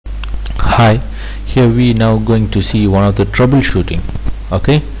Hi, here we now going to see one of the troubleshooting.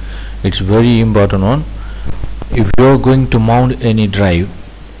 Okay, it's very important one. If you are going to mount any drive,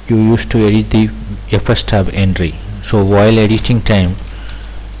 you used to edit the Fstab entry. So while editing time,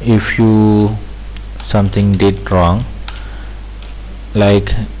 if you something did wrong,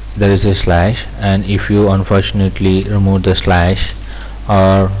 like there is a slash, and if you unfortunately remove the slash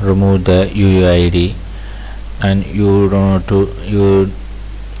or remove the UUID and you don't know to you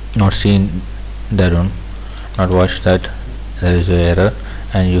not seen that one, not watch that, there is an error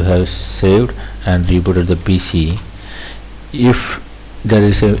and you have saved and rebooted the PC. If there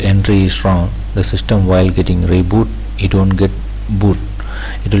is a entry is wrong, the system while getting reboot, it won't get boot.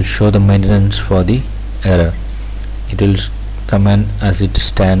 It will show the maintenance for the error. It will come in as it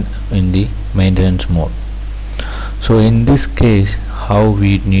stand in the maintenance mode. So in this case, how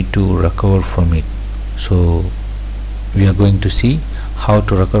we need to recover from it. So we are going to see how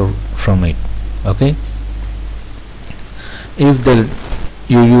to recover from it. Okay, if the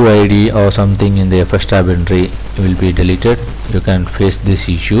UUID or something in the Fstab entry will be deleted, you can face this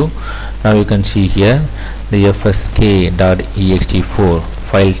issue. Now you can see here the fsk.ext4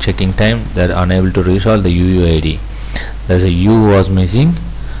 file checking time, that unable to resolve the UUID. There's a U was missing,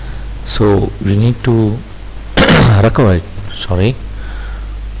 so we need to recover it.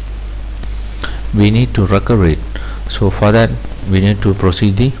 We need to recover it. So for that we need to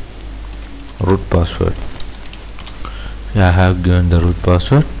proceed the root password. I have given the root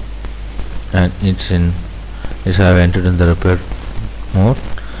password and I have entered in the repair mode,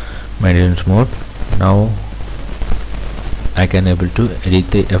 maintenance mode. Now I can able to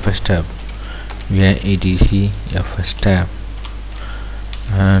edit the Fstab via etc Fstab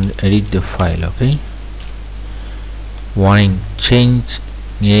and edit the file. Okay, warning, change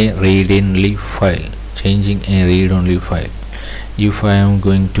a read-only file. Changing a read-only file. If I am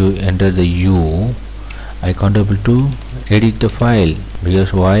going to enter the U, I can't able to edit the file,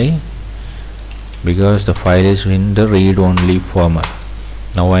 because why? Because the file is in the read-only format.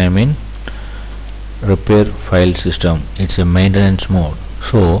 Now I am in repair file system. It's a maintenance mode.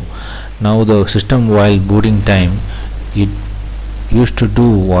 So now the system while booting time, it used to do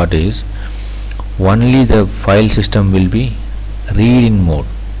what is, only the file system will be read in mode.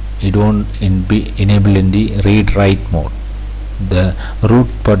 It won't be enabled in the read write mode. The root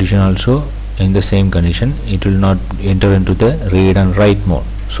partition also in the same condition, it will not enter into the read and write mode.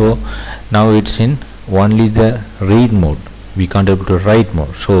 So now it's in only the read mode, we can't able to write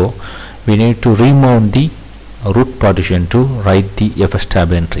mode. So we need to remount the root partition to write the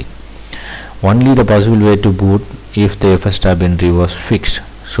Fstab entry. Only the possible way to boot if the Fstab entry was fixed.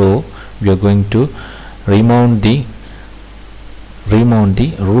 So we are going to remount the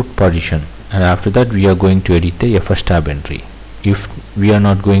root partition, and after that we are going to edit the Fstab entry. If we are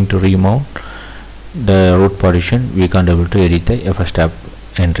not going to remount the root partition, we can't able to edit the Fstab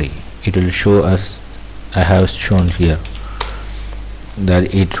entry. It will show us, I have shown here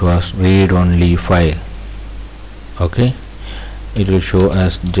that it was read only file. Okay, it will show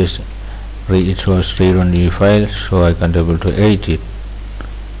us just it was read only file, so I can't able to edit it.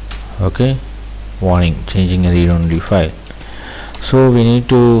 Okay, warning, changing a read only file. So we need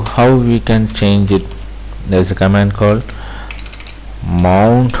to, how we can change it? There is a command called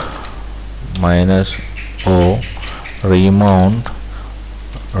mount -o remount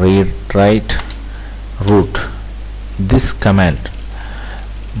read write root. This command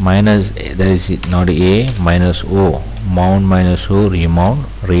there is not a -o, mount -o remount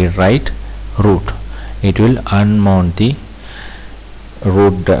read write root. It will unmount the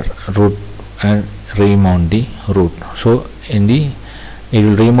root and remount the root. So in the it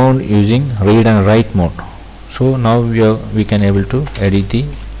will remount using read and write mode. So now we can able to edit the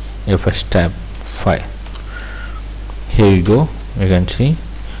Fstab file. Here you go, you can see.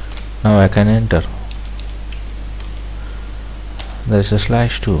 Now I can enter. There is a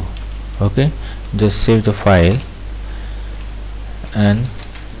 /2. Okay, just save the file and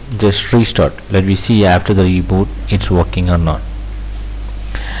just restart. Let me see after the reboot it's working or not.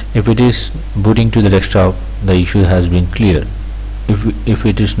 If it is booting to the desktop, the issue has been cleared. If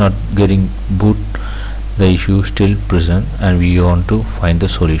it is not getting boot, the issue still present and we want to find the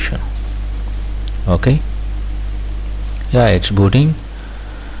solution. Okay, yeah, it's booting.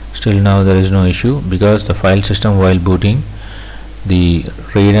 Still now there is no issue, because the file system while booting, the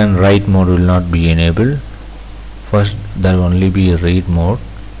read and write mode will not be enabled. First there will only be a read mode,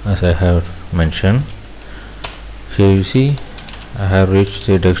 as I have mentioned. Here you see I have reached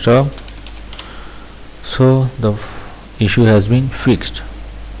the desktop, so the issue has been fixed.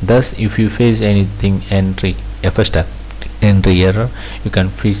 Thus if you face anything Fstab entry error, you can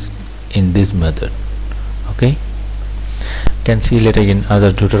in this method. Okay, can see later in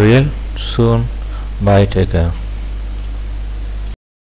other tutorial soon. Bye, take care.